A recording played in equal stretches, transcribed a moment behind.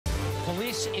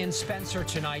Police in Spencer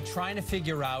tonight trying to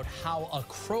figure out how a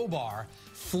crowbar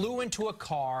flew into a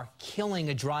car,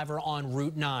 killing a driver on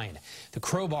Route 9. The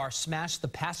crowbar smashed the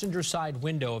passenger side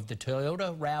window of the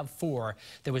Toyota RAV4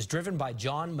 that was driven by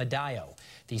John Madeo.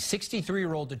 The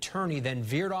 63-year-old attorney then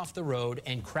veered off the road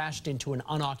and crashed into an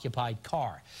unoccupied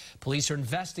car. Police are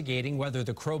investigating whether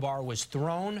the crowbar was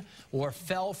thrown or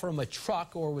fell from a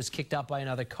truck or was kicked up by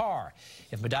another car.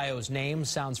 If Madeo's name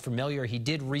sounds familiar, he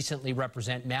did recently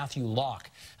represent Matthew Locke,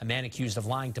 a man accused of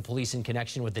lying to police in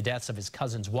connection with the deaths of his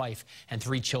cousin's wife and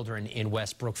 3 children in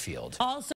West Brookfield.